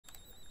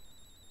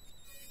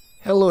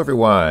Hello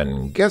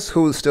everyone! Guess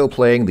who's still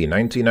playing the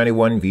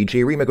 1991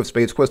 VGA remake of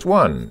Space Quest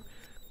 1?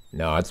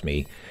 No, it's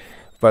me.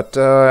 But,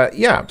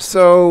 yeah,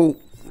 so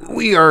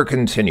we are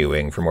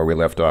continuing from where we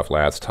left off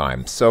last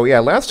time. So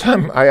yeah, last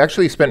time I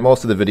actually spent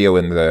most of the video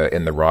in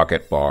the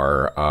rocket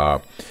bar.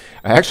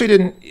 I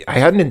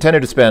hadn't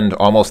intended to spend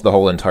almost the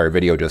whole entire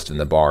video just in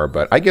the bar,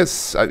 but I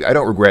guess I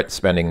don't regret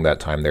spending that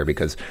time there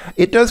because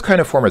it does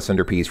kind of form a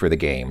centerpiece for the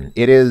game.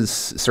 It is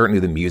certainly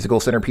the musical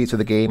centerpiece of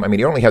the game. I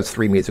mean, it only has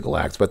 3 musical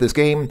acts, but this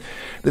game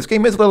is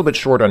a little bit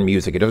short on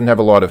music. It doesn't have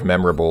a lot of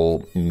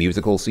memorable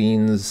musical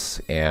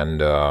scenes, and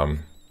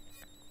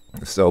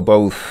so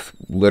both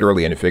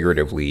literally and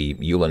figuratively,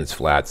 Yulin's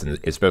Flats, and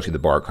especially the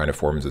bar, kind of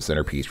forms a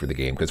centerpiece for the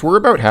game, because we're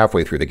about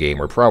halfway through the game.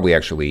 We're probably a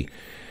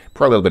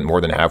little bit more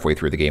than halfway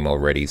through the game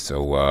already,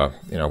 so,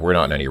 you know, we're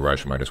not in any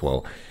rush. Might as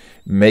well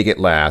make it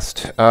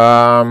last.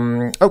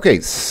 Okay,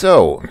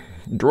 so,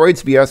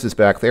 Droids BS is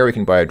back there. We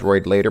can buy a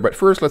droid later, but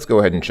first let's go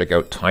ahead and check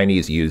out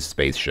Tiny's used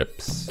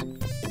spaceships.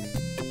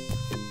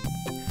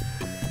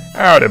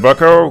 Howdy,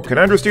 bucko. Can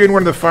I interest you in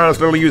one of the finest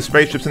little used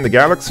spaceships in the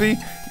galaxy?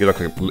 You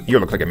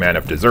look like a man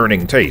of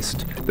discerning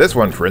taste. This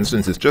one, for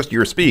instance, is just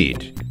your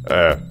speed.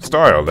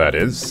 Style, that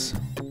is.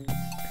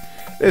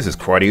 This is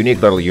quite a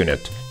unique little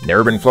unit.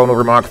 Never been flown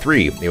over Mach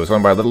 3. It was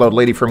owned by a little old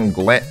lady from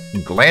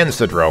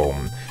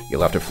Glansadrome.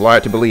 You'll have to fly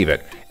it to believe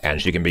it. And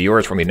she can be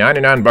yours from the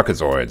 99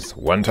 Buckazoids.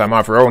 One-time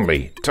offer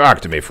only. Talk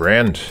to me,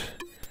 friend.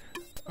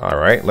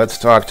 Alright, let's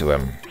talk to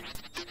him.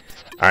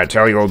 I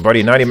tell you, old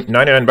buddy, 99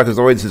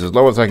 Buckazoids is as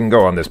low as I can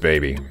go on this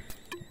baby.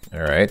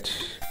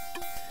 Alright.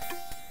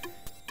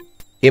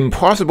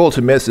 Impossible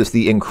to miss is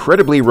the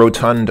incredibly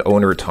rotund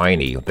owner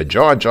Tiny. The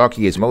jaw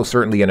jockey is most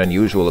certainly an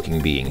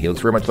unusual-looking being. He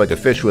looks very much like a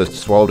fish who has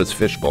swallowed his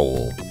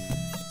fishbowl.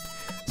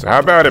 So how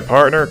about it,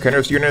 partner? Can I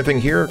interest you in anything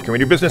here? Can we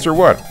do business or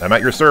what? I'm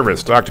at your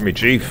service. Talk to me,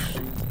 Chief.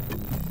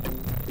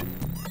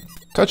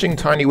 Touching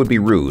Tiny would be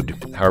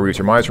rude. However, you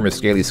surmise from his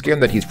scaly skin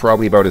that he's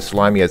probably about as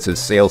slimy as his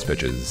sales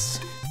pitches.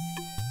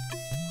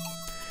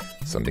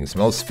 Something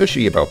smells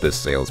fishy about this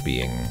sales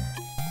being.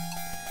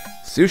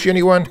 Sushi,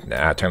 anyone?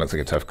 Nah, Tiny looks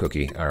like a tough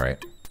cookie.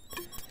 Alright.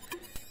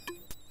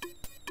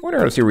 Wonder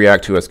how does he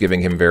react to us giving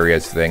him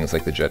various things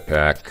like the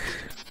jetpack.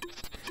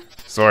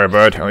 Sorry,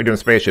 bud. Only doing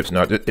spaceships,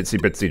 not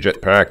itsy-bitsy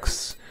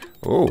jetpacks.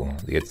 Oh,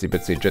 the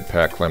itsy-bitsy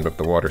jetpack climbed up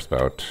the water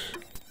spout.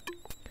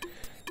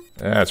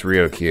 That's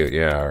real cute.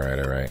 Yeah,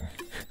 alright.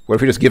 What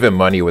if we just give him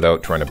money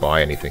without trying to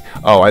buy anything?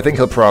 Oh, I think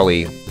he'll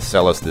probably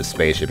sell us this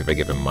spaceship if I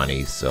give him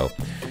money, so...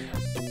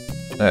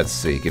 Let's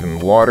see, give him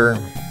water.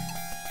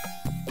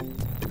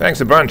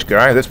 Thanks a bunch,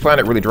 guy. This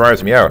planet really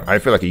drives me out. I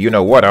feel like a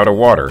you-know-what out of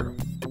water.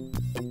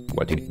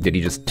 What, did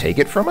he just take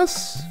it from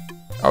us?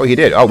 Oh, he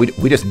did. Oh,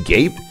 we just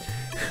gave...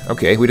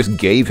 Okay, we just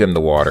gave him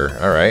the water.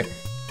 Alright.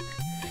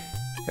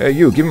 Hey,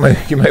 you, give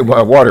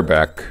my water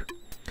back.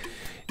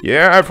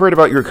 Yeah, I've heard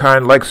about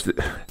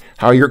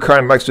how your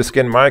kind likes to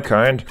skin my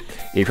kind.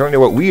 If you only knew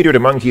what we do to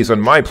monkeys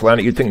on my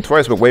planet, you'd think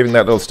twice about waving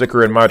that little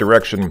sticker in my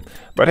direction.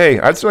 But hey,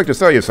 I'd still like to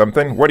sell you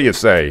something. What do you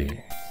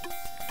say?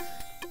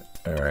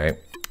 Alright.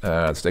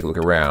 Let's take a look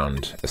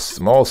around. A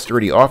small,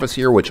 sturdy office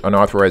here, which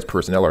unauthorized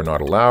personnel are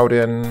not allowed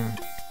in.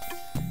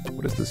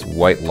 What is this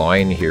white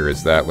line here?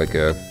 Is that like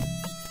a...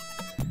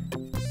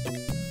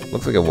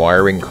 Looks like a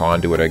wiring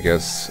conduit, I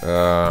guess.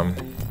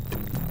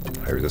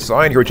 There's a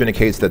sign here which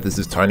indicates that this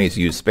is Tiny's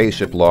used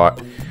spaceship lot.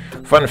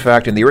 Fun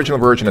fact, in the original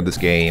version of this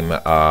game,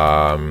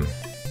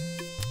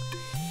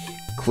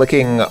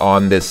 clicking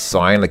on this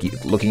sign, like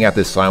looking at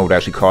this sign would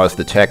actually cause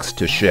the text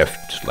to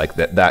shift. Like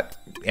that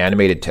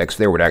animated text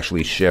there would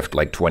actually shift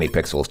like 20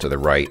 pixels to the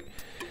right.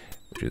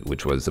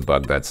 Which was a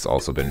bug that's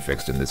also been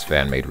fixed in this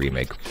fan-made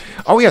remake.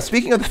 Oh yeah,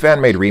 speaking of the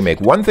fan-made remake,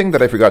 one thing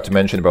that I forgot to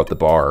mention about the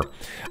bar.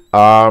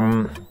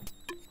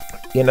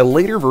 In a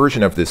later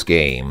version of this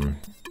game,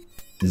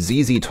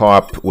 ZZ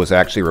Top was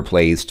actually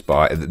replaced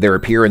by... Their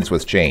appearance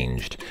was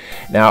changed.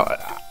 Now,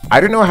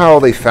 I don't know how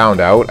they found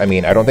out. I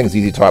mean, I don't think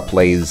ZZ Top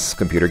plays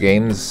computer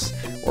games,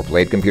 or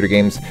played computer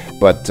games,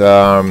 but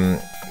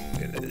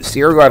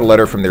Sierra got a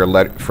letter from their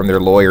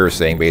lawyer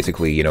saying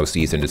basically, you know,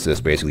 cease and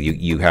desist. Basically,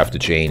 you have to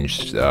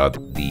change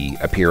the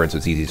appearance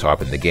of ZZ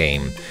Top in the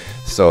game.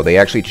 So they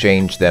actually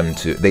changed them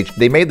to...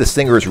 They made the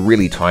singers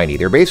really tiny.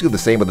 They're basically the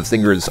same, but the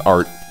singers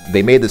are...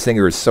 They made the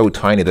singers so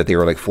tiny that they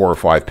were like 4 or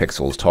 5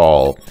 pixels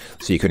tall,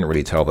 so you couldn't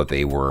really tell that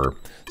they were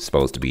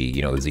supposed to be,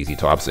 you know, the ZZ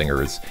Top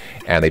singers.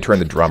 And they turned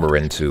the drummer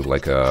into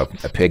like a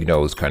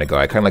pig-nosed kind of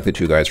guy, kind of like the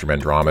 2 guys from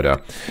Andromeda.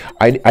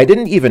 I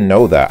didn't even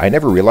know that. I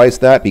never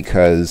realized that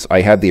because I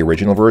had the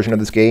original version of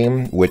this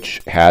game,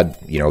 which had,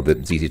 you know, the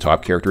ZZ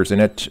Top characters in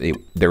it.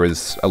 There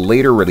was a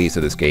later release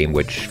of this game,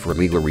 which, for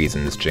legal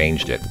reasons,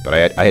 changed it.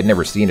 But I had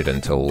never seen it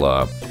until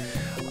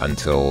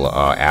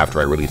after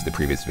I released the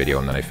previous video,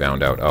 and then I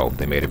found out, oh,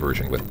 they made a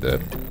version with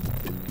the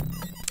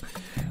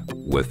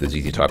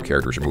ZZ Top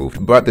characters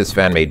removed. But this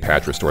fan-made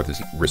patch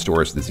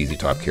restores the ZZ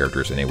Top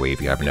characters anyway,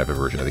 if you happen to have a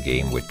version of the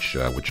game which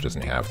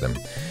doesn't have them.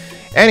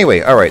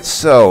 Anyway, alright,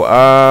 so,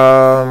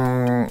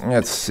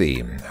 let's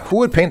see. Who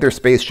would paint their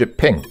spaceship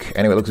pink?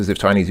 Anyway, it looks as if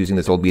Tiny's using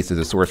this old beast as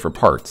a source for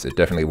parts. It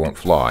definitely won't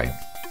fly.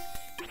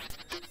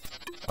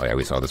 Oh yeah,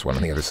 we saw this one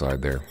on the other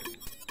side there.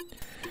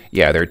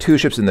 Yeah, there are 2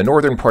 ships in the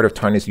northern part of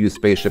Tiny's used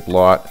spaceship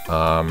lot.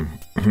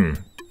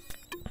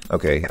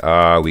 Okay,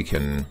 we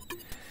can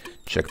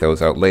check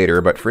those out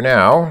later, but for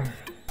now...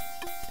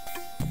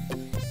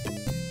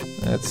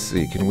 Let's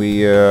see, can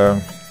we,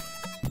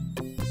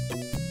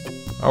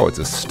 Oh, it's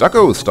a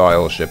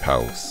stucco-style ship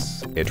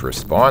house. It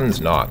responds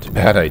not.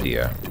 Bad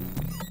idea.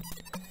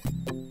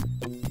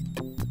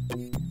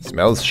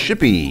 Smells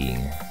shippy.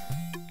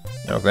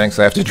 No thanks,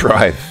 I have to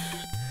drive.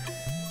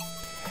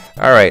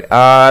 Alright,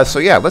 so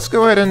yeah, let's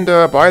go ahead and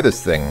buy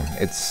this thing.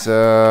 It's,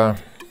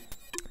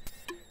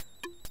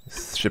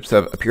 ships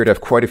appear to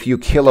have quite a few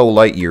kilo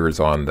light years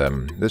on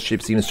them. This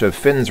ship seems to have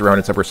fins around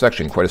its upper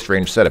section. Quite a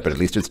strange setup, but at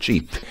least it's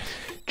cheap.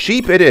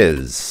 Cheap it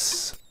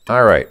is.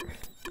 Alright.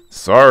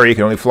 Sorry, you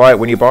can only fly it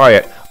when you buy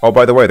it. Oh,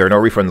 by the way, there are no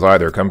refunds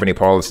either. Company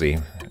policy.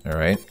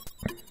 Alright.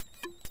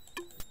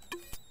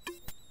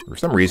 For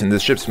some reason,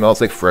 this ship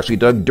smells like freshly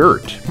dug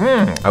dirt.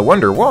 I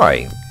wonder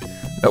why.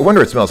 No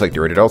wonder it smells like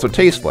dirt. It also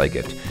tastes like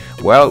it.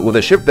 Well, with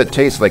a ship that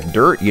tastes like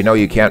dirt, you know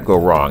you can't go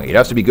wrong. It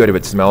has to be good if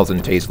it smells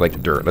and tastes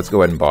like dirt. Let's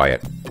go ahead and buy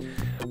it.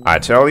 I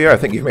tell you, I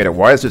think you've made a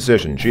wise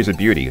decision. She's a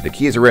beauty. The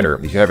keys are in her.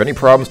 If you have any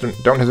problems,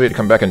 don't hesitate to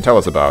come back and tell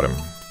us about them.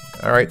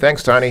 Alright,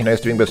 thanks, Tiny.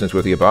 Nice doing business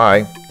with you.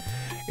 Bye.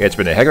 It's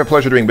been a heck of a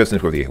pleasure doing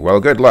business with you. Well,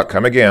 good luck.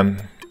 Come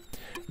again.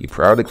 You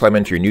proudly climb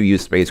into your new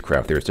used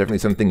spacecraft. There's definitely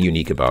something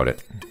unique about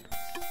it.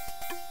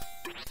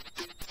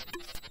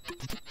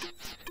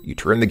 You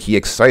turn the key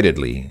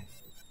excitedly.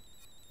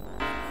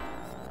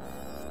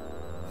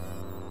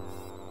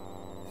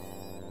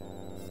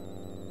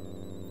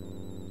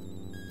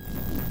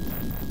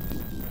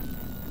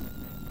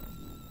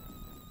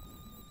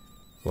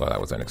 Well,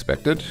 that was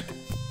unexpected.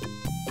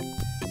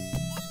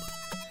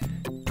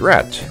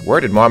 Drat,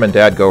 where did Mom and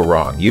Dad go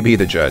wrong? You be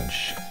the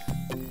judge.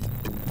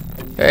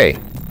 Hey.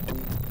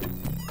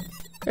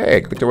 Hey,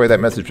 I clicked away that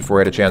message before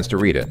I had a chance to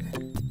read it.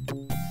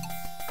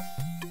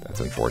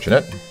 That's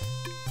unfortunate.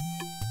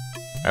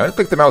 I only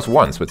clicked the mouse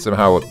once, but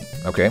somehow...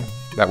 Okay,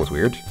 that was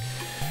weird.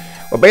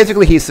 Well,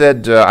 basically he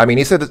said...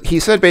 he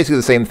said basically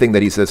the same thing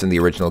that he says in the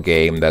original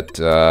game,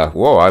 that,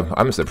 whoa,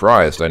 I'm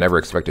surprised. I never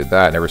expected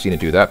that. Never seen it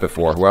do that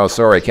before. Well,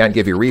 sorry, I can't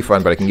give you a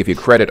refund, but I can give you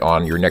credit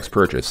on your next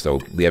purchase. So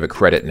we have a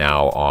credit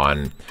now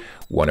on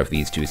one of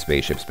these 2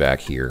 spaceships back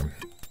here.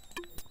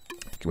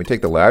 Can we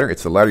take the ladder?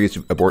 It's the ladder used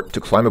to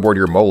climb aboard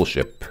your mole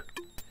ship.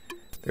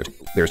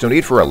 There's no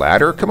need for a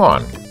ladder? Come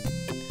on.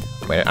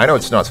 I mean, I know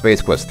it's not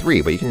Space Quest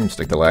 3, but you can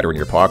stick the ladder in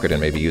your pocket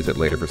and maybe use it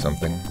later for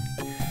something.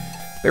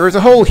 There is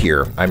a hole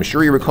here. I'm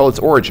sure you recall its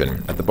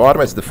origin. At the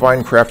bottom, it's the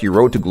fine craft you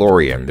rode to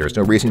glory in. There's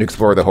no reason to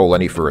explore the hole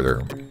any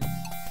further.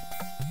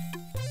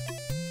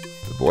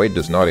 The void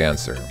does not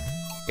answer.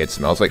 It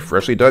smells like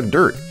freshly dug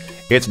dirt.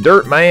 It's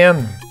dirt,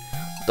 man!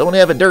 Don't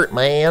have a dirt,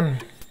 man!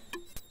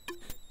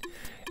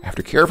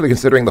 After carefully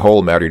considering the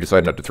whole matter, you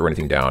decide not to throw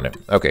anything down it.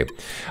 Okay.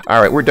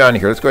 Alright, we're done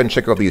here. Let's go ahead and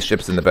check out these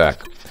ships in the back.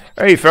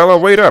 Hey, fella,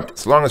 wait up.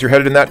 As long as you're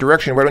headed in that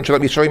direction, why don't you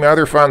let me show you my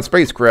other fun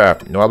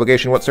spacecraft? No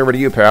obligation whatsoever to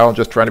you, pal.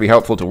 Just trying to be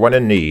helpful to one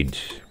in need.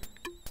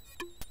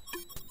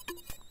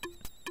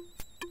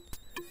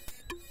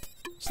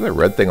 So that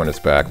red thing on his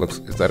back looks...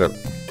 Is that a...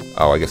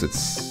 Oh, I guess it's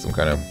some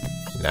kind of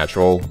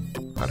natural...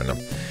 I don't know.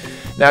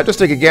 Now, just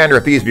take a gander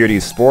at these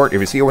beauties, sport. If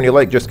you see one you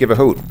like, just give a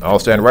hoot. I'll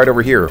stand right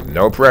over here.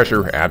 No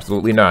pressure.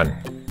 Absolutely none.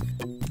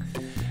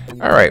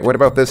 Alright, what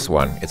about this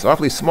one? It's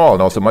awfully small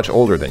and also much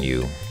older than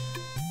you.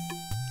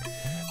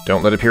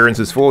 Don't let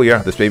appearances fool you.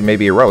 This baby may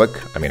be a relic,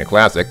 I mean a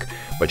classic,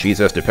 but she's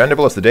as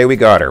dependable as the day we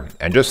got her.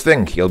 And just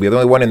think, you'll be the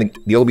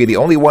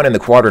only one in the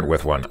quadrant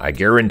with one. I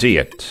guarantee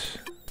it.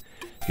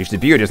 She's a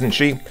beaut, isn't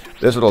she?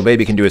 This little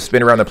baby can do a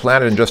spin around the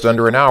planet in just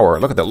under an hour.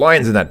 Look at the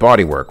lines in that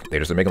bodywork. They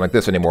just don't make them like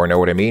this anymore, know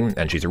what I mean?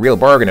 And she's a real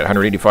bargain at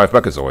 185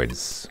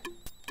 buckazoids.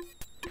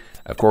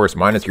 Of course,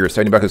 minus your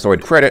 70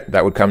 buckazoid credit,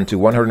 that would come to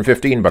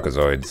 115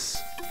 buckazoids.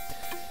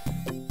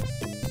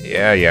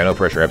 Yeah, no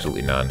pressure,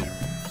 absolutely none.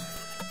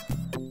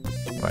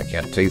 I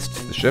can't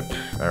taste the ship.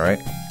 Alright.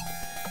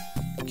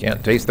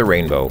 Can't taste the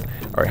rainbow.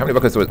 Alright, how many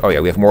buckazoids? Oh yeah,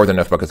 we have more than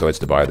enough buckazoids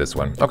to buy this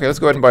one. Okay, let's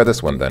go ahead and buy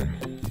this one then.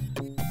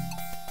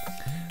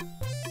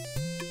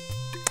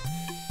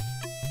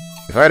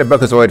 If I had a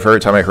buckazoid for every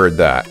time I heard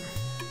that.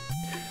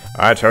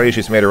 I tell you,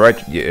 you've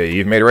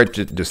made a right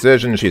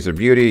decision. She's a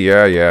beauty.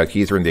 Yeah,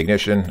 keys are in the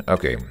ignition.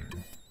 Okay.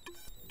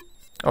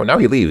 Oh, now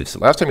he leaves.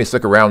 Last time he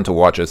stuck around to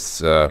watch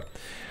us,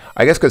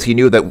 I guess because he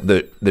knew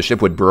that the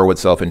ship would burrow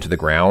itself into the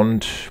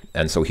ground,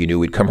 and so he knew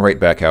we'd come right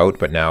back out,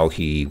 but now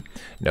he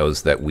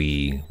knows that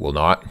we will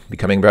not be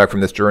coming back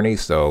from this journey,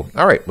 so...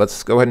 Alright,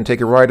 let's go ahead and take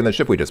a ride in the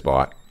ship we just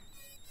bought.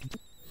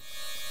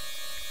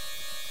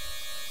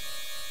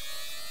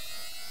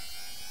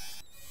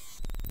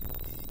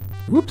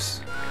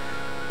 Whoops.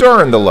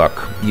 Darn the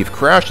luck! You've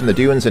crashed in the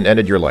dunes and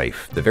ended your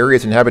life. The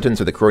various inhabitants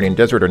of the Coronian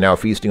Desert are now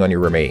feasting on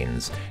your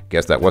remains.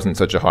 Guess that wasn't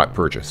such a hot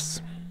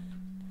purchase.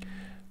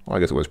 Well, I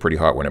guess it was pretty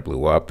hot when it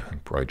blew up.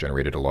 Probably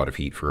generated a lot of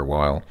heat for a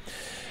while.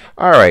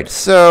 Alright,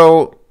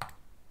 so...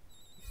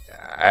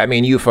 I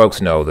mean, you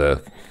folks know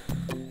the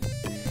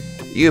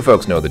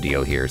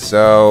deal here,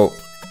 so...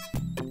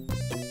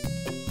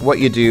 what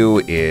you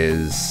do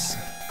is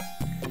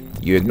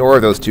you ignore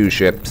those two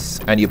ships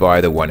and you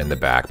buy the one in the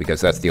back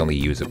because that's the only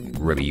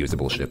really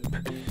usable ship.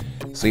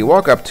 So you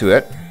walk up to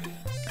it.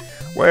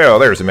 Well,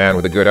 there's a man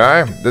with a good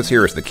eye. This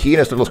here is the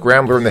keenest little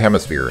scrambler in the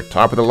hemisphere.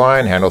 Top of the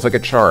line, handles like a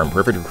charm,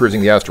 perfect for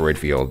cruising the asteroid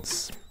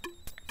fields.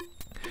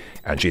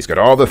 And she's got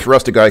all the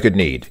thrust a guy could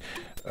need.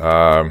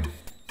 I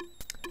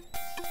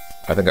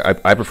think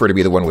I prefer to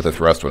be the one with the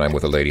thrust when I'm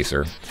with a lady,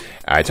 sir.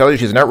 I tell you,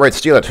 she's an outright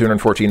steal at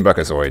 214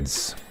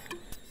 buckazoids.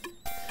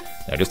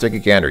 Now just take a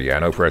gander. Yeah,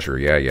 no pressure.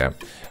 Yeah.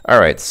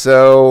 Alright,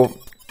 so...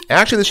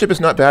 Actually, this ship is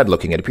not bad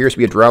looking. It appears to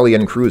be a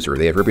Dralian cruiser.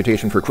 They have a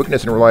reputation for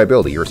quickness and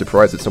reliability. You're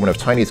surprised that someone of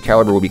Tiny's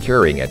caliber will be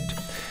carrying it.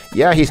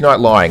 Yeah, he's not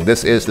lying.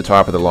 This is the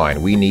top of the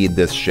line. We need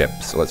this ship,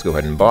 so let's go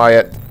ahead and buy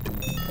it.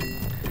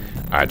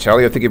 I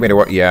tell you, I think you made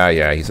a...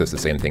 Yeah, he says the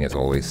same thing as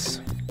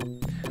always.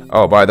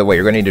 Oh, by the way,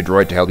 you're going to need a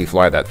droid to help you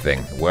fly that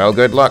thing. Well,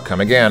 good luck.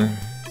 Come again.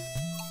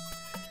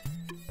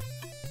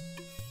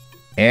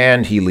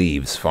 And he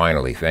leaves,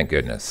 finally. Thank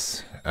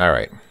goodness.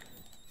 Alright.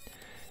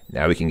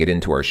 Now we can get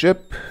into our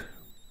ship.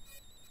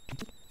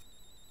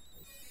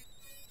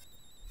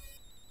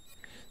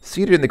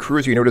 Seated in the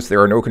cruiser, you notice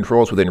there are no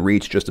controls within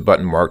reach, just a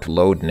button marked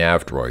Load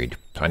Nav Droid.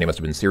 Tiny must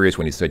have been serious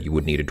when he said you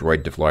would need a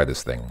droid to fly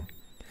this thing.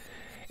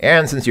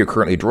 And since you're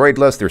currently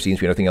droidless, there seems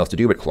to be nothing else to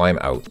do but climb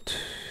out.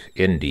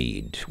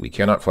 Indeed. We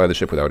cannot fly the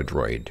ship without a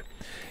droid.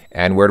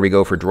 And where do we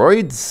go for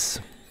droids?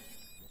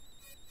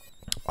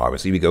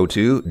 Obviously, we go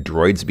to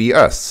Droids Be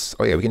Us.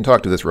 Oh yeah, we can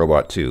talk to this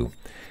robot too.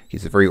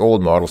 He's a very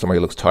old model, somebody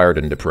who looks tired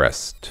and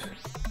depressed.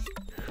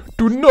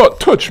 Do not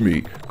touch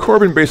me!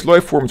 Carbon-based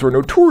life forms are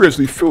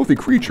notoriously filthy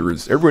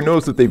creatures. Everyone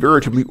knows that they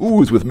veritably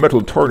ooze with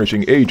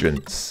metal-tarnishing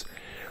agents.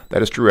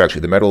 That is true, actually.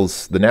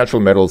 The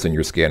natural metals in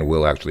your skin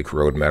will actually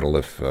corrode metal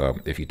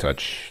if you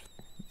touch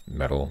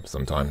metal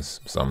sometimes.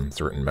 Some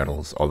certain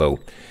metals. Although,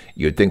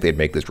 you'd think they'd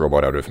make this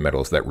robot out of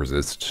metals that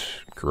resist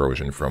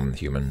corrosion from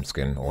human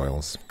skin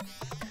oils.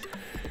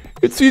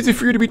 It's easy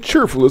for you to be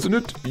cheerful, isn't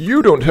it?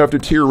 You don't have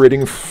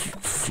deteriorating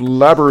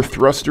flabber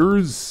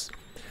thrusters.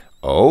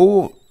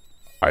 Oh...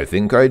 I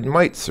think I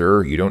might,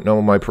 sir. You don't know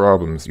my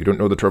problems. You don't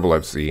know the trouble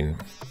I've seen.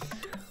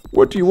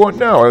 What do you want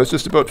now? I was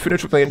just about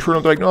finished with my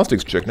internal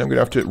diagnostics check, and I'm going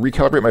to have to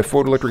recalibrate my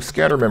photoelectric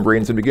scanner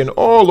membranes and begin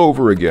all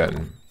over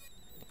again.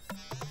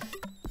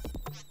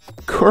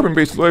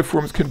 Carbon-based life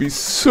forms can be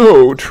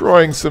so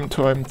trying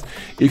sometimes.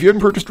 If you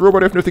haven't purchased a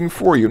robot, I have nothing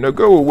for you. Now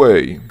go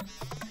away.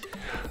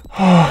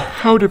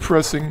 How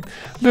depressing.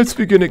 Let's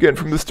begin again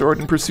from the start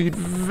and proceed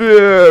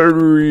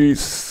very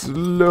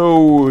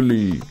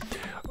slowly.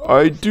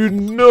 I do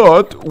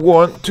not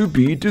want to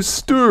be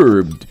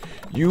disturbed.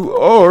 You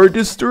are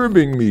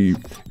disturbing me.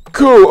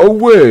 Go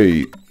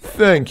away.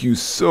 Thank you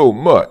so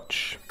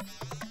much.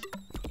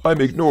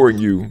 I'm ignoring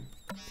you.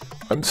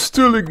 I'm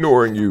still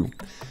ignoring you.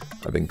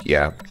 I think,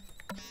 yeah.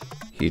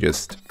 He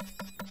just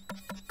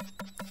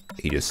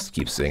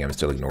keeps saying I'm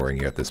still ignoring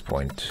you at this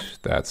point.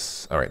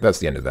 Alright, that's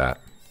the end of that.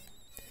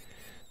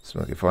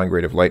 Smells like a fine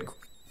grade of light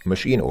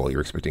machine oil. You're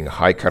expecting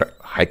high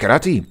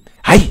karate?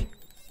 Hi!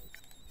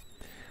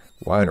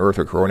 Why on Earth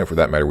or Corona, for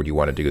that matter, would you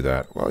want to do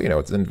that? Well, you know,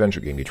 it's an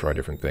adventure game. You try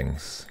different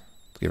things.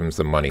 Give him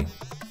some money.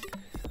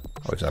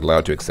 Oh, he's not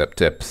allowed to accept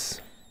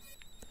tips.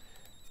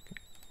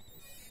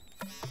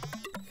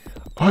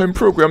 I am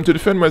programmed to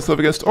defend myself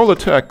against all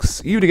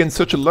attacks, even against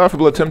such a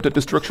laughable attempt at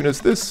destruction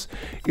as this.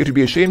 It would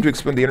be a shame to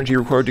expend the energy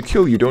required to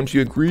kill you, don't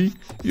you agree?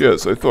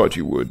 Yes, I thought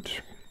you would.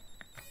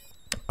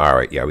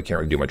 Alright, yeah, we can't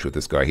really do much with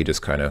this guy. He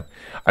just kind of...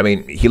 I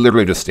mean, he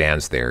literally just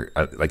stands there.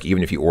 Like,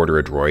 even if you order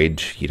a droid,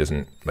 he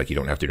doesn't... Like, you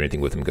don't have to do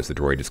anything with him because the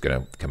droid is going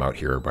to come out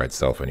here by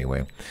itself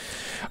anyway.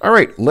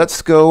 Alright,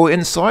 let's go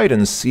inside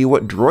and see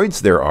what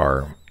droids there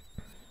are.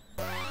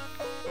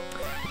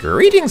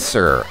 Greetings,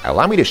 sir.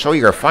 Allow me to show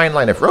you our fine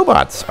line of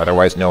robots,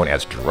 otherwise known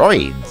as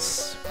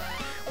droids.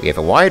 We have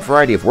a wide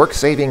variety of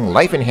work-saving,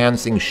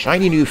 life-enhancing,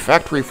 shiny new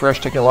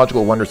factory-fresh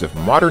technological wonders of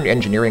modern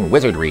engineering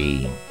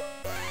wizardry.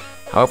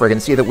 However, I can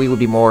see that we would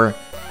be more,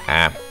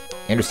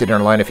 interested in our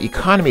line of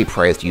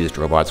economy-priced used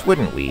robots,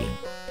 wouldn't we?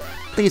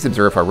 Please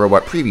observe our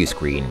robot preview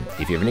screen.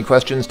 If you have any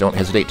questions, don't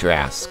hesitate to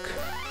ask.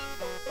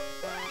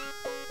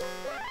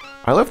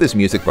 I love this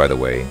music, by the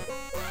way.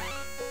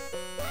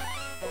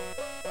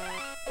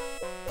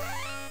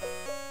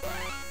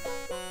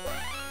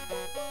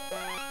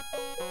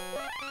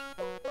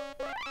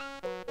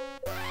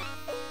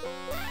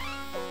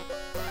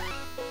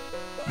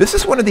 This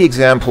is one of the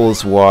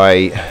examples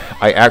why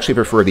I actually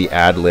prefer the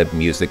ad-lib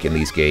music in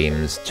these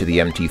games to the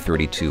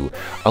MT-32.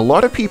 A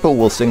lot of people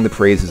will sing the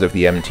praises of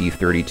the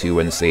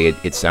MT-32 and say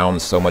it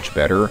sounds so much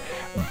better,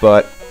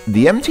 but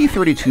the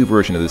MT-32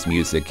 version of this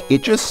music,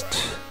 it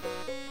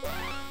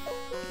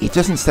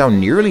doesn't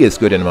sound nearly as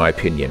good in my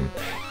opinion.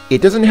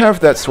 It doesn't have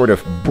that sort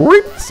of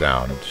boop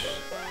sound.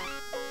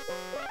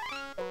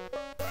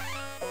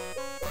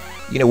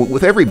 You know,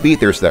 with every beat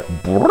there's that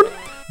boop,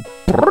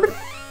 boop,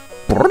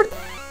 boop.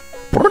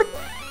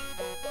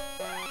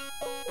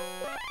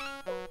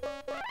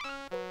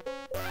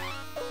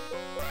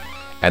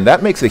 and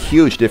that makes a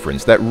huge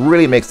difference. That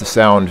really makes the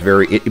sound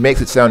it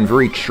makes it sound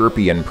very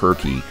chirpy and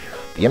perky.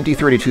 The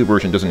MT32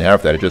 version doesn't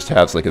have that. It just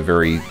has like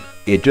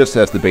it just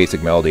has the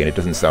basic melody, and it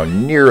doesn't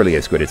sound nearly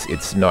as good.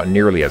 It's not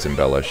nearly as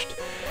embellished.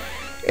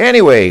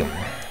 Anyway,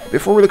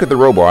 before we look at the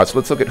robots,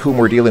 let's look at whom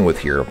we're dealing with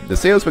here. The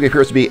sales book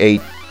appears to be a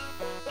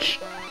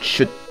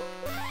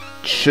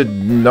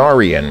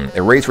Chidnarian,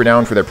 a race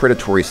renowned for their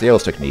predatory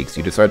sales techniques.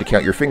 You decide to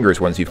count your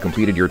fingers once you've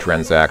completed your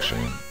transaction.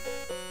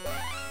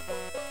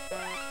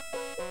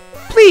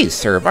 Please,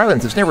 sir,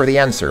 violence is never the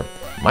answer.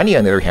 Money,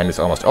 on the other hand, is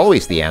almost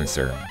always the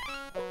answer.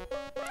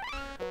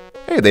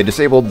 Hey, they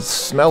disabled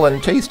smell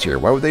and taste here.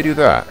 Why would they do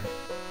that?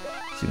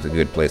 Seems a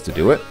good place to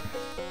do it.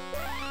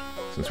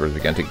 Some sort of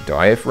gigantic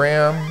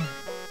diaphragm.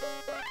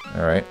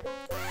 Alright.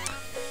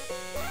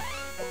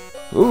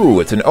 Ooh,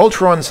 it's an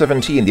Ultron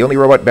 17, the only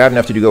robot bad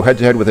enough to go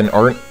head-to-head with an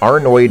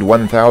Arnoid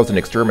 1000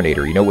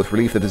 exterminator. You know with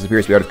relief that this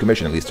appears to be out of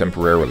commission, at least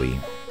temporarily.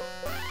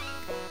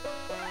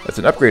 That's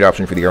an upgrade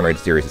option for the Arnoid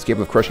series. It's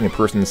capable of crushing a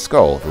person's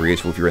skull. Very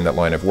useful if you're in that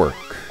line of work.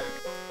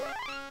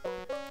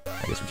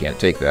 I guess we can't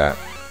take that.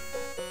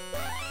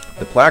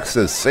 The plaque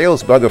says,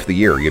 Sales Bug of the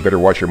Year. You better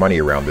watch your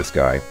money around this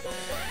guy.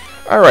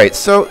 Alright,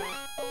 so...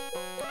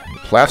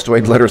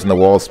 Plastoid letters on the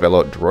wall spell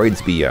out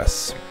droids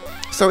BS.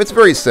 So it's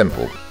very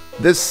simple.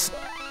 This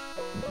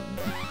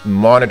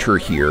monitor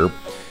here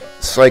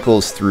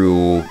cycles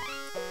through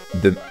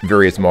the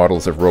various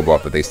models of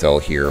robot that they sell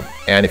here.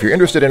 And if you're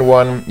interested in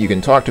one, you can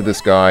talk to this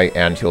guy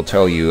and he'll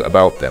tell you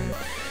about them.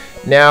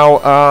 Now,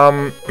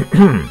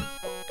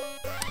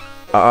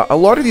 a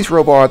lot of these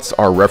robots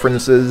are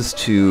references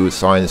to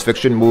science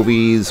fiction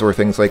movies or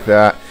things like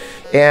that,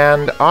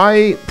 and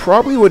I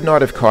probably would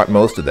not have caught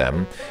most of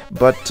them,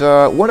 but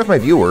one of my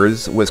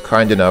viewers was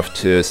kind enough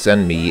to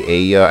send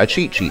me a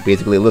cheat sheet,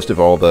 basically a list of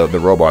all the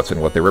robots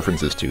and what they're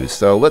references to.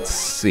 So let's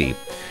see.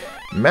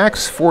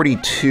 Max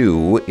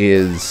 42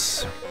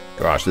 is...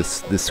 Gosh,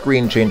 this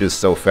screen changes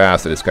so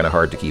fast that it's kind of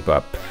hard to keep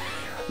up.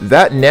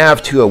 That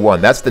Nav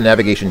 201, that's the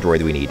navigation droid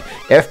that we need.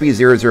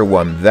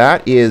 FB001,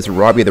 that is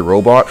Robbie the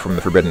Robot from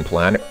the Forbidden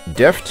Planet.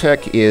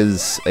 DefTech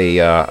is a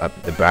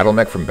battle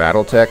mech from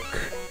Battletech.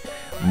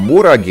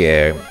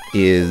 Murage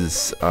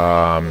is,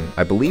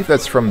 I believe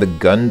that's from the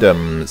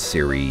Gundam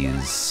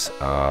series.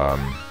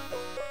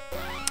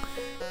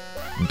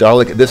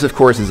 Dalek, this of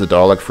course is a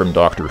Dalek from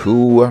Doctor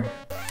Who.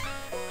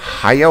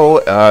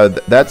 Hayao,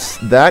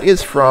 that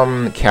is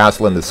from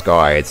Castle in the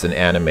Sky. It's an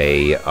anime,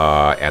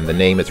 and the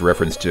name is a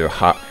reference to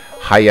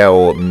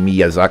Hayao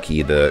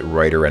Miyazaki, the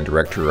writer and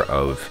director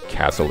of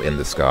Castle in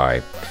the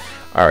Sky.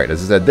 Alright,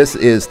 as I said, this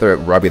is the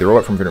Robbie the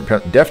Robot from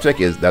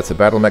DefTech, that's a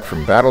battle mech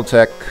from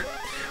Battletech.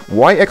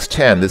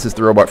 YX-10, this is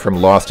the robot from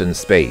Lost in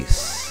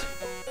Space.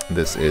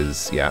 This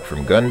is, yeah,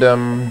 from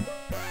Gundam.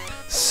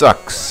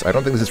 Sucks. I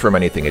don't think this is from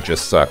anything, it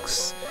just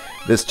sucks.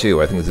 This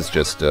too, I think this is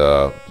just,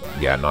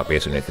 yeah, not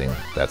based on anything.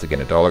 That's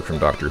again a Dalek from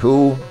Doctor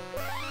Who.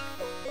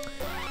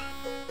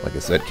 Like I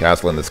said,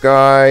 Castle in the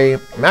Sky.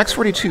 Max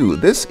 42,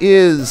 this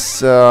is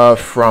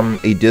from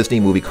a Disney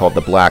movie called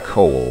The Black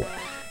Hole.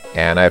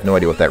 And I have no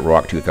idea what that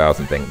Rock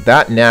 2000 thing.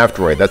 That nav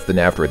droid, that's the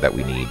nav droid that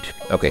we need.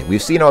 Okay,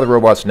 we've seen all the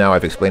robots now,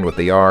 I've explained what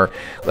they are.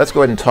 Let's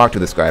go ahead and talk to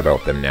this guy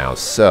about them now.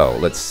 So,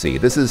 let's see,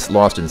 this is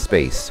Lost in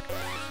Space.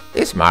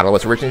 This model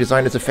was originally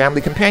designed as a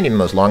family companion on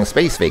those long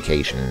space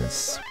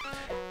vacations.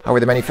 However,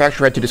 the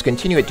manufacturer had to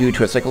discontinue it due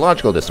to a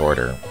psychological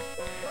disorder.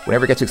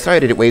 Whenever it gets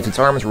excited, it waves its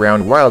arms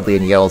around wildly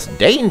and yells,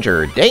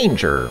 "Danger!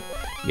 Danger!"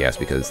 Yes,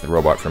 because the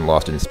robot from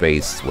Lost in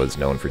Space was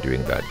known for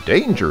doing that.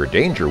 Danger!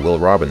 Danger, Will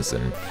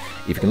Robinson.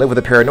 If you can live with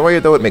the paranoia,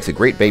 though, it makes a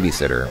great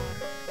babysitter.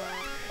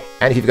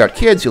 And if you've got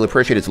kids, you'll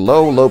appreciate its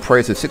low, low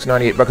price of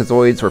 $6.98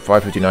 Buckazoids or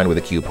 $5.59 with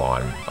a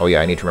coupon. Oh yeah,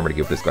 I need to remember to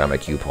give this guy my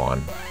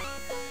coupon.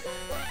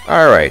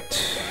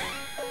 Alright.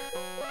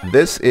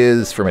 This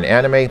is from an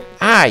anime.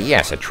 Ah,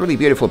 yes, a truly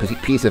beautiful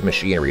piece of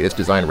machinery. This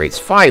design rates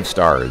 5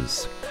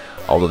 stars.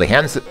 Although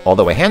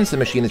a handsome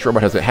machine, this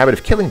robot has a habit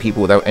of killing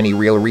people without any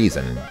real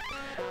reason.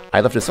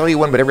 I'd love to sell you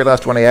one, but every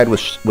last one I had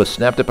was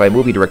snapped up by a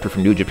movie director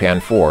from New Japan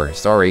 4.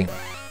 Sorry.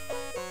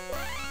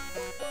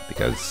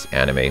 Because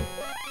anime.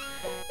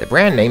 The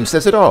brand name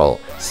says it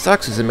all.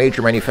 Sux is a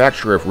major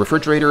manufacturer of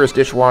refrigerators,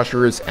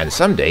 dishwashers, and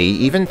someday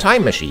even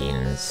time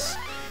machines.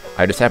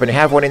 I just happen to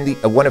have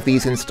one of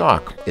these in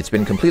stock. It's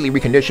been completely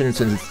reconditioned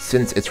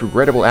since its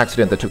regrettable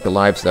accident that took the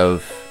lives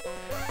of...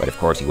 But of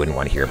course you wouldn't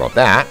want to hear about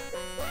that.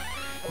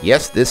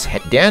 Yes, this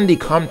dandy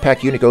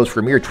compact unit goes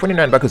for a mere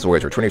 29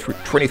 Buckazoids or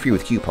 23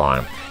 with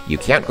coupon. You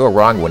can't go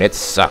wrong when it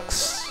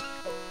sucks.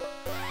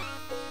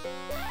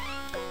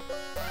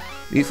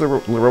 These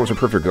little robots are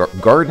perfect for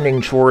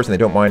gardening chores, and they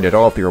don't mind at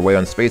all if they're away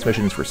on space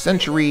missions for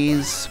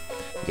centuries.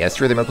 Yes,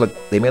 sure, they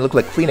may look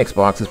like Kleenex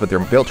boxes, but they're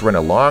built to run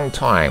a long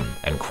time.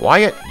 And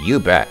quiet? You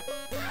bet.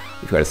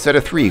 If you've got a set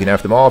of 3, you can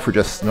have them all for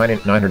just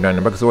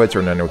 909 Buckazoids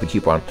or 9 with a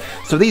coupon.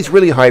 So these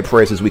really high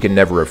prices we can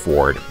never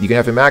afford. You can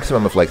have a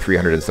maximum of like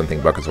 300 and something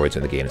Buckazoids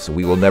in the game, so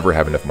we will never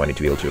have enough money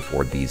to be able to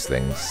afford these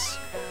things.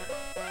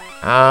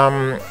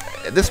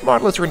 This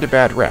model has earned a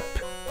bad rep.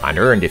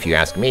 Unearned, if you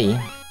ask me.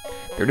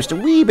 They're just a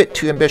wee bit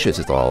too ambitious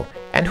is all.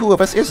 And who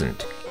of us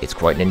isn't? It's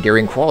quite an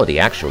endearing quality,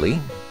 actually.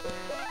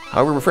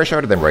 However, we're fresh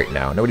out of them right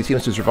now. Nobody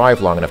seems to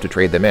survive long enough to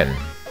trade them in.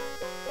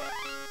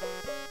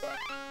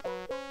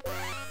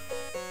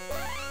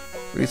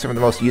 Really some of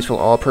the most useful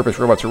all-purpose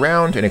robots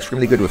around, and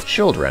extremely good with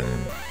children.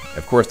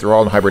 Of course, they're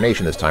all in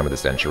hibernation this time of the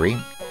century.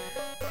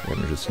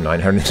 And just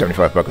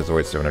 975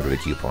 buckazoids, 700 with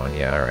a coupon.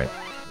 Yeah, alright.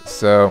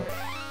 So,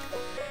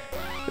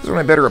 this is one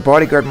of my better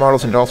bodyguard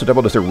models, and it also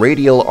doubled as a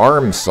radial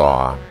arm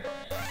saw.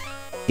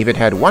 If it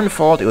had one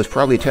fault, it was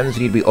probably a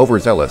tendency to be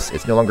overzealous.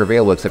 It's no longer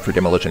available except for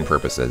demolition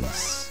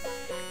purposes.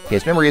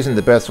 His memory isn't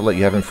the best, so we'll let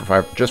you have him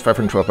for just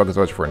 512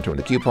 buckazoids for into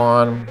the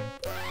coupon.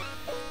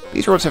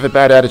 These robots have a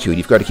bad attitude.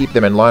 You've got to keep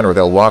them in line or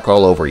they'll walk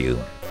all over you.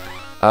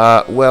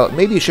 Well,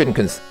 maybe you shouldn't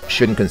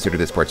consider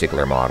this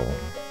particular model.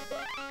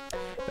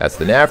 That's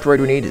the nav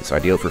droid we need. It's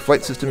ideal for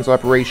flight systems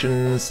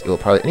operations. It will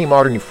pilot any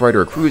modern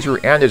fighter or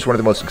cruiser, and it's one of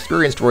the most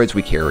experienced droids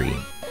we carry.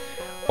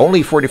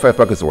 Only 45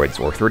 buckazoids,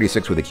 or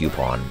 36 with a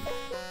coupon.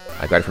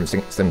 I got it from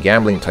some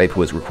gambling type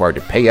who was required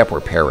to pay up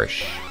or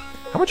perish.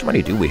 How much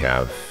money do we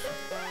have?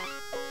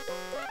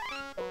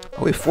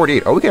 Oh, we have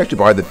 48. Oh, we can actually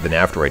buy the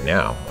nav droid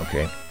now.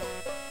 Okay.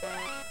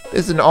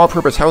 This is an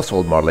all-purpose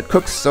household model. It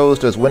cooks, sews,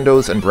 does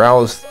windows, and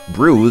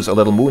brews a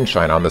little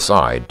moonshine on the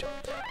side.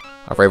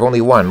 However, I have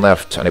only one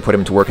left, and I put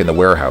him to work in the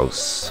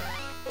warehouse.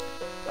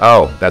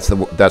 Oh, that's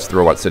the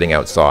robot sitting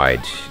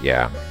outside.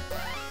 Yeah.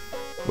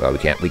 Well,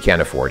 we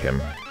can't afford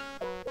him.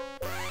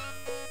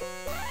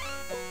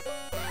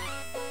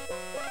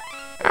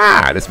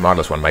 Ah, this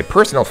model is one of my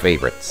personal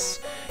favorites.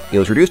 It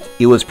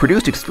was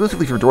produced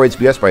exclusively for Droids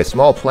BS by a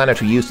small planet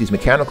who used these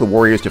mechanical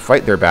warriors to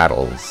fight their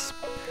battles.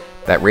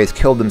 That race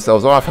killed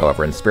themselves off,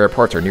 however, and spare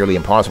parts are nearly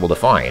impossible to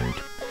find.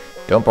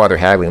 Don't bother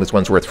haggling. This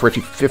one's worth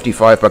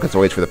 55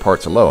 buckazoids for the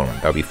parts alone.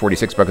 That would be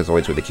 46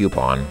 buckazoids with a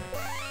coupon.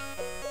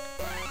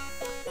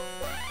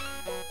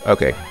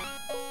 Okay.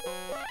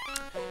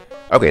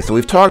 Okay, so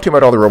we've talked to him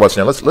about all the robots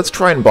now. Let's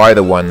try and buy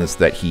the ones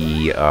that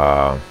he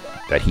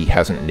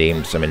hasn't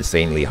named some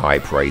insanely high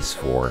price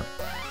for.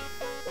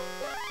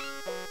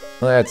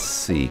 Let's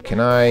see. Can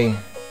I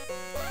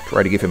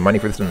try to give him money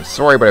for this one?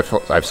 Sorry,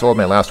 but I've sold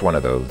my last one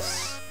of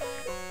those.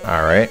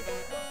 Alright.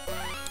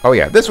 Oh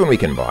yeah, this one we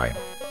can buy.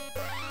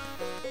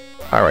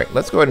 Alright,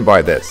 let's go ahead and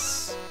buy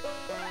this.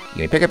 You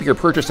may pick up your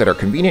purchase at our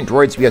convenient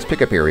Droids VS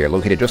pickup area,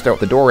 located just out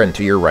the door and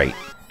to your right.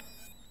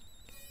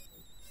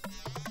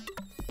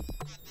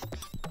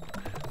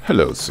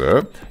 Hello,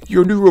 sir.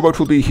 Your new robot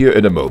will be here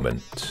in a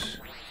moment.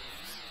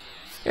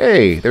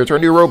 Hey, there's our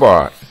new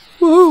robot.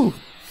 Woohoo!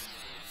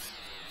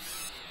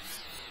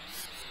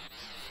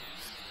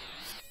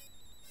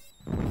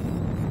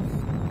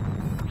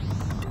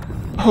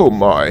 Oh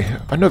my,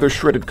 another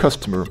shredded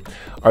customer.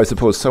 I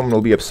suppose someone will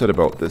be upset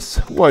about this.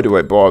 Why do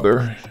I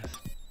bother?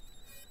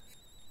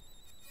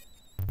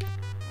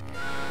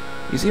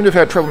 You seem to have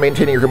had trouble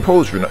maintaining your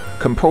composure,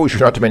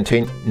 not to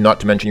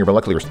mention your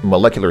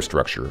molecular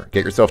structure.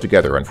 Get yourself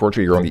together.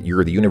 Unfortunately,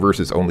 you're the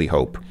universe's only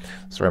hope.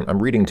 Sorry,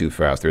 I'm reading too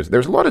fast.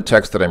 There's a lot of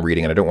text that I'm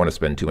reading, and I don't want to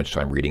spend too much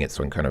time reading it,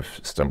 so I'm kind of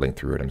stumbling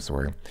through it. I'm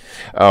sorry.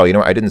 Oh, you know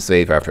what? I didn't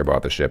save after I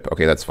bought the ship.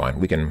 Okay, that's fine.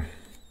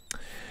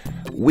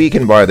 We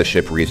can buy the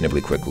ship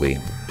reasonably quickly.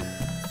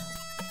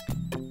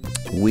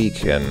 We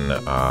can,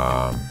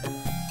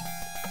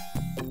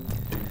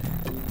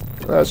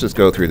 let's just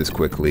go through this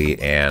quickly,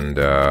 and,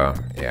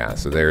 yeah,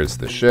 so there's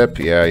the ship.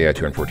 Yeah,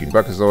 214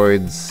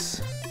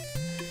 buckazoids.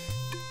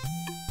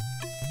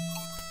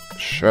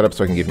 Shut up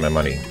so I can give you my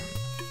money.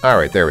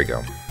 Alright, there we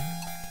go.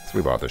 So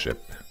we bought the ship.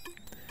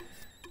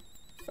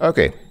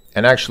 Okay,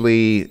 and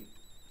actually,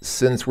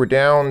 since we're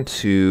down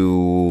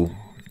to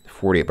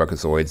 48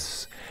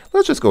 buckazoids,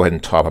 let's just go ahead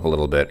and top up a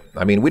little bit.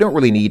 I mean, we don't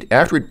really need...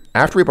 After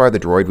we buy the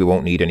droid, we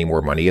won't need any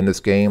more money in this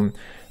game.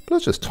 But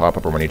let's just top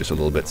up our money just a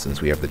little bit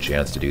since we have the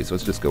chance to do so.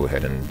 Let's just go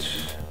ahead and...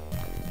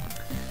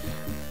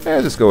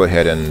 Yeah, just go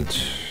ahead and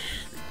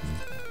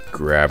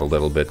grab a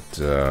little bit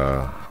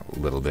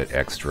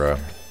extra.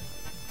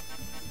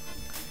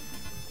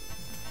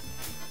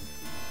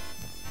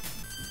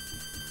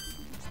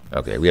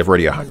 Okay, we have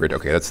already 100.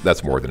 Okay,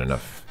 that's more than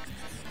enough.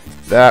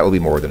 That will be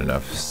more than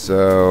enough.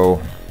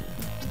 So...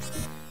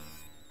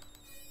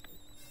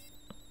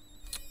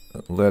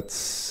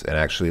 let's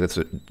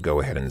go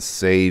ahead and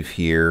save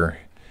here.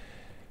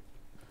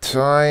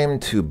 Time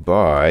to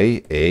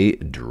buy a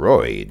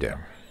droid.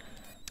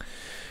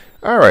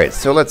 Alright,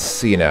 so let's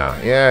see now.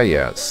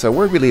 Yeah. So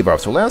where'd we leave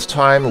off? So last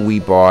time we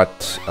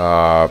bought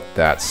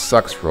that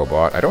Sucks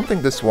robot. I don't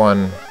think this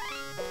one...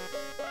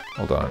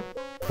 Hold on.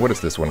 What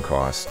does this one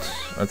cost?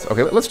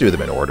 Okay, let's do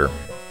them in order.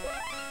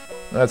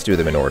 Let's do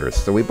them in order.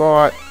 So we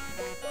bought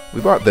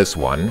this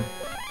one.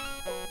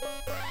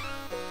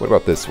 What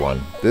about this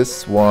one?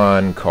 This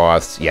one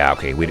costs... Yeah,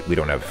 okay, we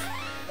don't have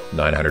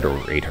 900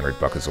 or 800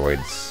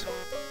 buckazoids.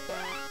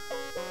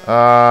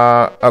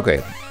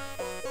 Okay.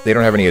 They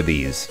don't have any of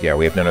these. Yeah,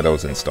 we have none of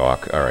those in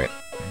stock. Alright.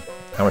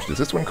 How much does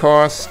this one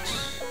cost?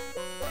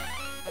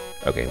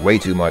 Okay, way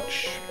too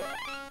much.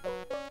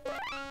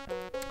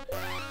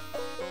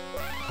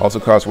 Also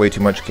costs way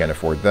too much. Can't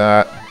afford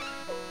that.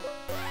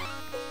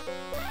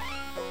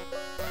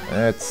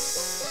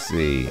 Let's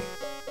see.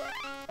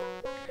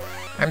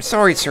 I'm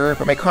sorry, sir,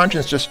 but my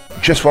conscience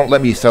just won't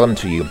let me sell them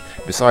to you.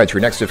 Besides,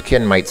 your next of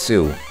kin might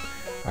sue.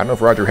 I don't know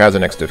if Roger has a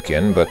next of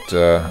kin, but,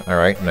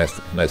 alright,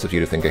 nice of you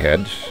to think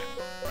ahead.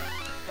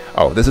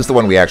 Oh, this is the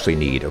one we actually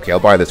need. Okay, I'll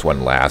buy this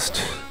one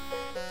last.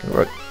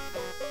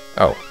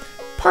 Oh,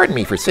 pardon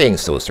me for saying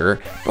so, sir,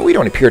 but we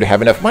don't appear to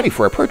have enough money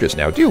for our purchase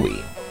now, do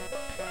we?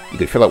 You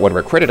could fill out one of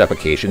our credit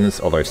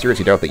applications, although I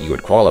seriously doubt that you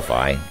would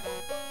qualify.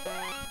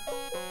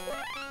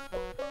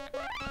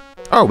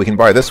 Oh, we can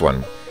buy this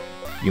one.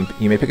 You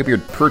may pick up your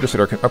purchase at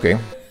our... Okay,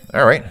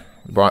 alright.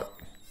 Bought...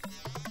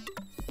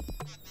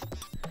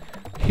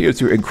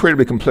 Here's your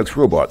incredibly complex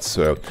robot,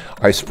 sir.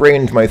 I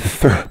sprained my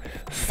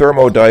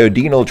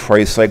thermodiodinal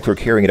tricycler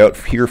carrying it out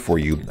here for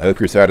you. I hope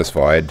you're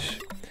satisfied.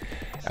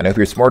 And I hope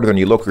you're smarter than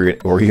you look,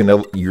 or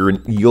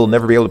you'll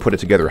never be able to put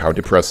it together. How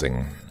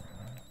depressing.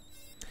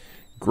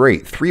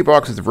 Great. 3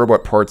 boxes of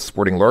robot parts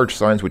sporting large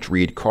signs which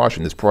read,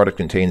 "Caution, this product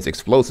contains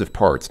explosive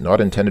parts,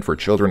 not intended for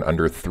children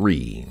under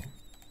 3.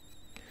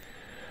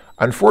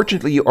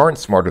 Unfortunately, you aren't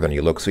smarter than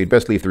you look, so you'd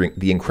best leave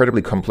the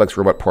incredibly complex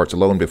robot parts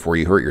alone before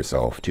you hurt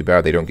yourself. Too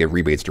bad they don't give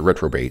rebates to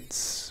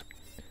retrobates.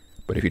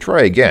 But if you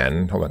try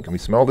again... Hold on, can we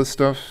smell this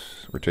stuff?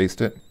 Or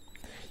taste it?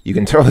 You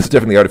can tell this is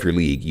definitely out of your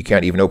league. You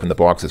can't even open the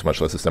boxes, much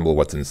less assemble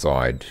what's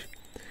inside.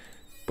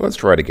 But let's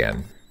try it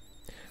again.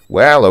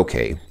 Well,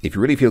 okay. If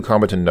you really feel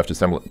competent enough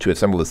to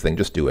assemble this thing,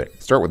 just do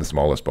it. Start with the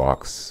smallest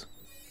box.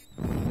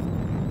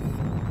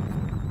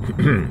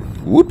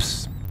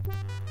 Whoops.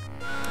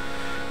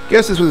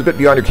 Guess this was a bit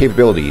beyond your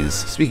capabilities.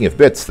 Speaking of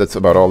bits, that's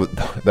about all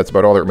that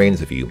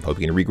remains of you. Hope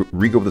you can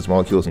re-go with those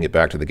molecules and get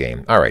back to the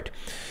game. Alright.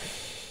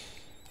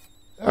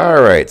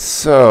 Alright,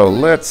 so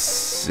let's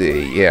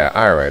see. Yeah,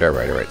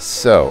 alright.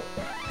 So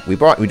we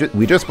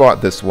just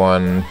bought this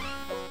one.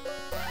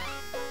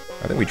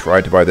 I think we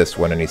tried to buy this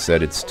one and he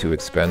said it's too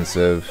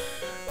expensive.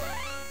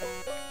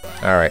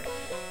 Alright.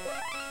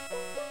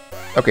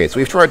 Okay, so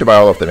we've tried to buy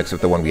all of them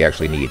except the one we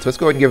actually need. So let's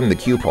go ahead and give him the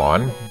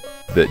coupon.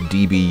 The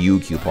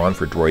DBU coupon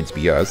for Droids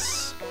Be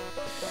Us.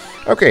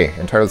 Okay,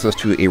 entitles us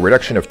to a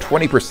reduction of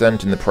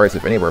 20% in the price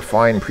of any of our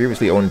fine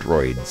previously owned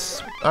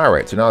droids.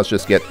 Alright, so now let's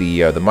just get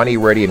the money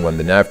ready, and when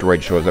the nav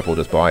droid shows up, we'll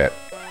just buy it.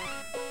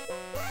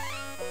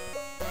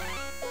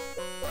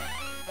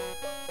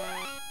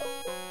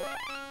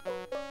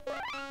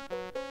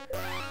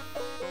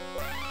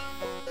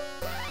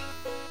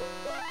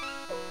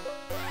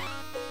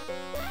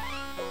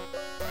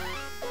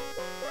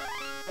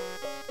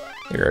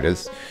 Here it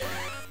is.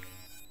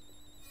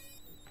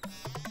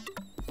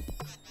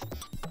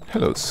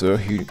 Hello, sir.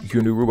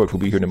 Your new robot will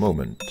be here in a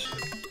moment.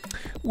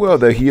 Well,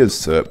 there he is,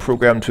 sir,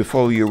 programmed to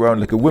follow you around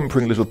like a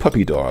whimpering little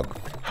puppy dog.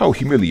 How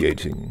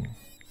humiliating.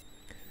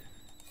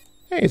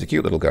 Hey, he's a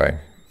cute little guy.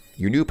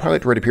 Your new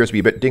pilot droid appears to be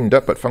a bit dinged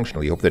up, but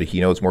functional. You hope that he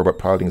knows more about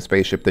piloting a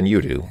spaceship than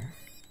you do.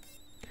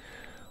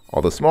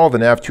 Although small, the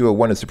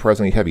NAV-201 is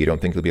surprisingly heavy. You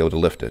don't think you'll be able to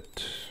lift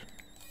it.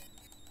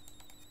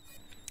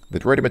 The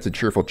droid emits a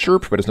cheerful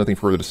chirp, but has nothing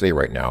further to say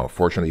right now.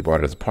 Fortunately, you bought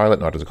it as a pilot,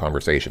 not as a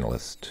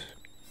conversationalist.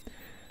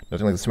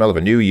 Nothing like the smell of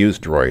a new,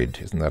 used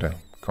droid. Isn't that a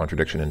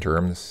contradiction in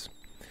terms?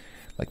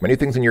 Like many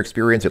things in your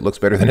experience, it looks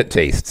better than it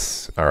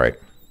tastes. Alright.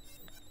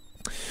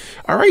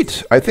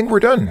 Alright, I think we're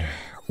done.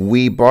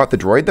 We bought the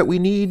droid that we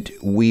need.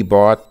 We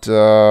bought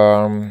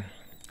the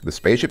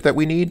spaceship that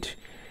we need.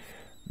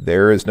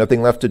 There is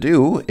nothing left to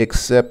do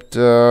except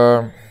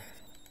load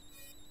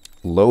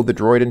the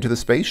droid into the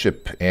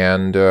spaceship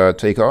and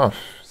take off.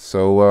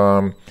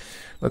 So,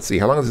 let's see,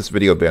 how long has this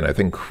video been? I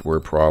think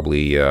we're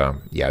probably, yeah,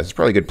 this is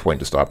probably a good point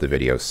to stop the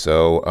video.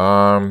 So,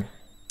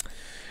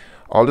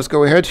 I'll just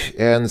go ahead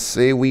and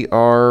say we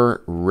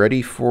are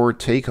ready for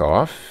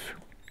takeoff.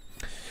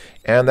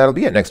 And that'll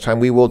be it. Next time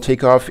we will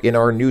take off in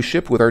our new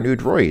ship with our new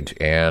droid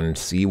and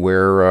see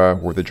where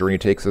the journey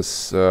takes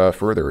us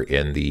further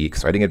in the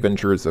exciting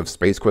adventures of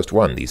Space Quest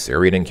 1, the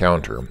Sarian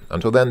Encounter.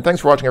 Until then,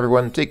 thanks for watching,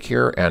 everyone. Take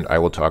care, and I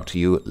will talk to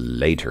you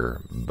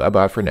later.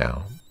 Bye-bye for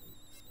now.